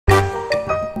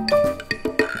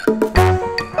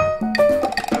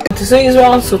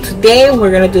Zulysworld. So today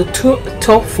we're gonna do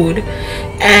tofu,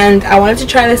 and I wanted to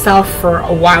try this out for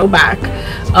a while back.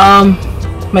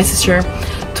 My sister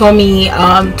told me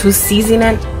to season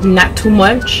it not too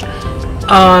much.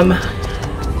 I'm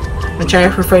gonna try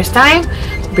it for first time.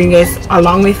 Bring this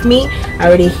along with me. I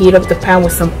already heat up the pan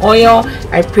with some oil.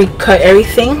 I pre-cut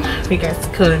everything so you guys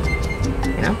could,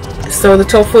 you know. So the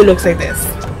tofu looks like this.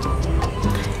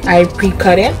 I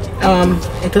pre-cut it.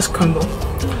 It does crumble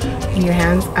in your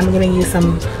hands. I'm gonna use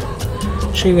some,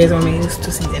 show you guys what I'm gonna use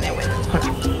to season it with. Hold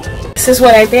on. This is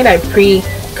what I did. I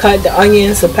pre-cut the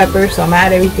onions, the pepper, so I'm gonna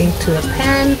add everything to the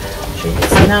pan. Show you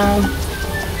guys now.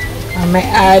 I'm gonna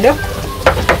add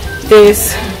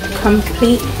this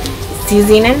complete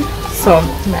seasoning, so I'm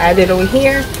gonna add it over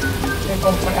here.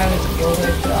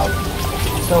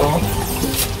 So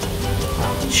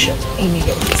and you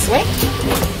get it this way.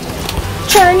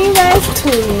 Turn you guys to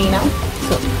me now.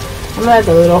 So I'm gonna add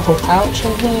a little whole pouch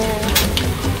in here.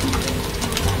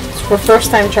 It's for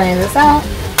first time trying this out.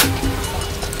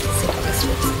 Let's see how this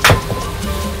works.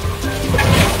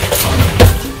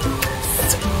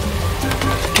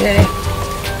 Okay.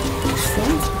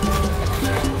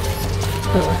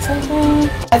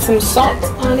 Add some salt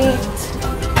on it.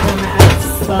 I'm gonna add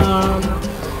some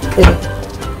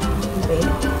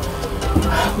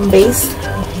bay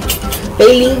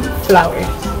leaf flour.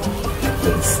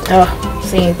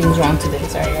 Saying things wrong today,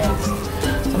 sorry guys. So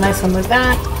I'm gonna add some of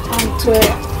that onto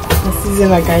it. I season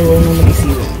like I will normally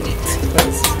season meat, but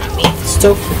this is not meat, it's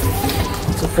tofu.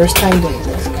 It's the first time doing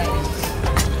this, guys.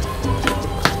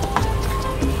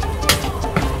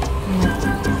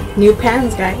 New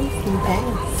pans, guys. New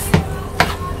pans.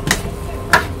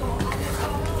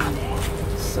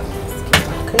 So let's get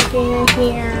some cooking in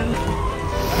here.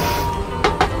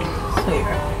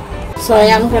 So I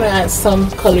am gonna add some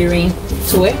coloring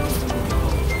to it.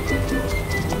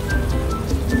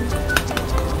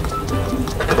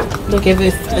 Look at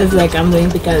this, it's like I'm doing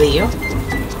picadillo.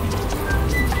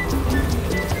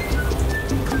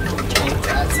 Trying to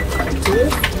add some color to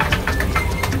it.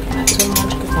 Not so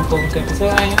much because I'm going to so I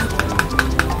am.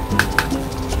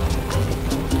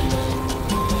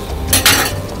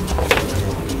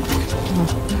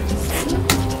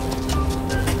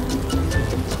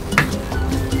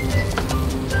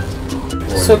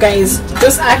 So guys,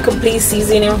 just add complete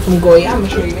seasoning from Goya. I'm gonna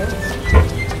show you guys.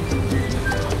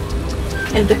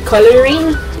 And the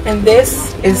coloring and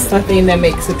this is something that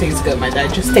makes it taste good. My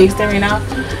dad just tasted it right now.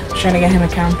 I'm trying to get him a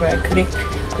camera, but I couldn't.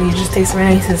 But he just tasted it right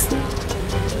now. He says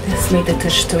this made the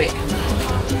touch to it.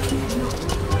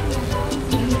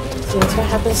 So that's what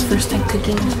happens first time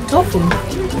cooking tofu.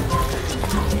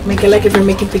 Make it like if you're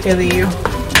making picadillo.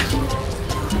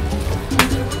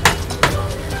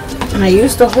 And I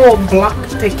used the whole block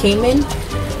that came in.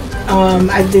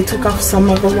 I did took off some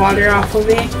of the water off of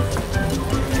it.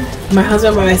 My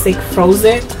husband by mistake froze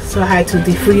it, so I had to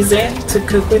defreeze it to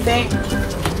cook with it.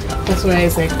 That's why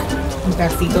it's like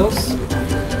pedacitos.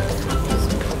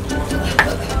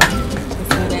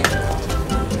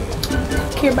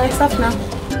 Here by itself now.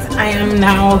 I am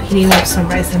now heating up some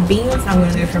rice and beans. I'm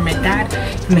gonna do it for my dad.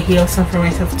 I'm gonna heat up some for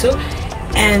myself too,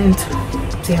 and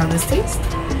see how this tastes.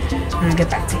 I'll get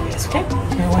back to you guys, okay?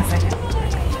 In 1 second.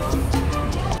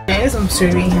 Guys, I'm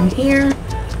serving him here.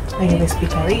 Like this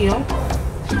picadillo.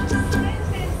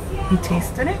 He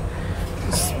tasted it.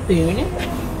 Spoon it.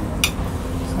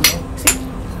 So,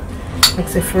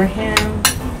 mix it for him.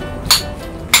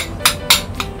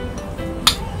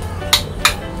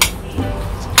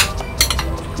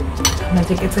 I'm gonna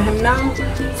take it to him now.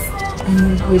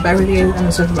 And I'll be back with you. I'm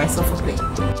gonna serve myself a plate.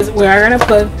 We are gonna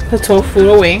put the tofu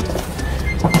away.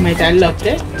 My dad loved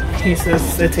it. He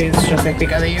says it tastes just like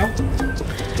picadillo.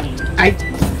 I'm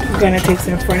gonna taste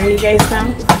it in front of you guys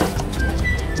now.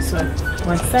 So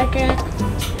 1 second.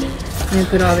 Let me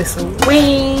put all this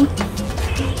away.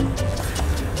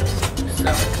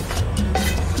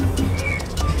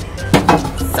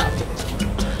 So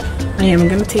I am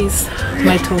gonna taste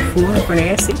my tofu in front of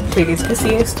you. See, so you guys can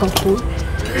see it's tofu.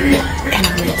 And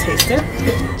I'm gonna taste it.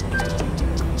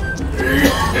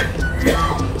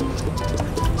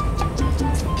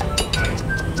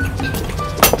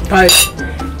 Guys,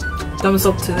 thumbs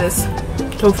up to this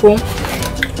tofu.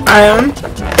 I am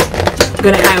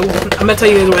gonna add, I'm gonna tell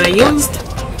you guys what I used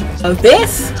of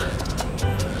this.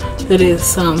 That is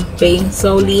some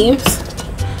basil leaves,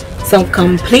 some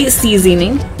complete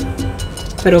seasoning,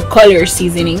 pero color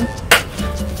seasoning,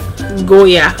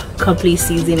 Goya complete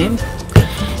seasoning,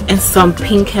 and some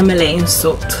pink Himalayan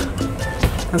salt.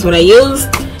 That's what I used.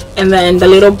 And then the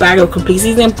little bag of complete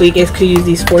seasoning, but you guys could use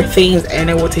these 4 things and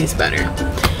it will taste better.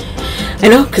 I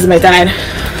know, because my dad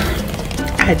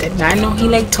I did not know he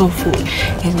liked tofu.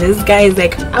 And this guy is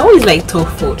like, I always like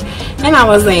tofu. And I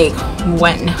was like,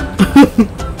 when?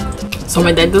 So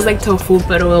my dad does like tofu,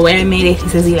 but the way I made it, he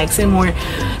says he likes it more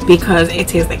because it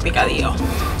tastes like picadillo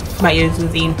by using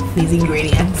these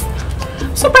ingredients.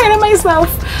 So proud of myself.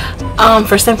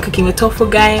 First time cooking with tofu,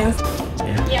 guys.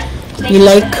 Yeah. You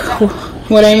like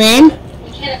what I made?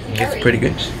 It's pretty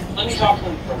good.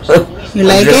 You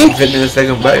like it? Fit in the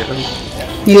second bite.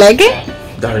 You like it?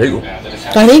 Está rico.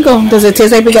 Está rico. Does it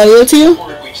taste like picadillo to you?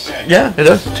 Yeah, it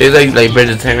does. Tastes like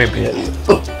vegetarian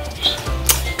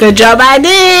picadillo. Good job, I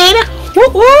did. Woo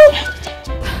woo.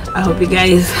 I hope you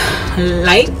guys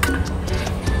like,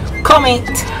 comment,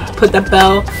 put the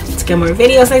bell to get more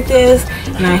videos like this,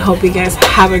 and I hope you guys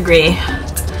have a great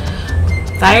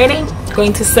Saturday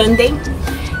going to Sunday,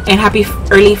 and happy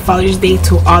early Father's Day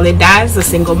to all the dads, the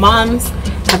single moms.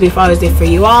 Happy Father's Day for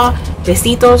you all.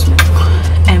 Besitos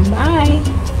and bye.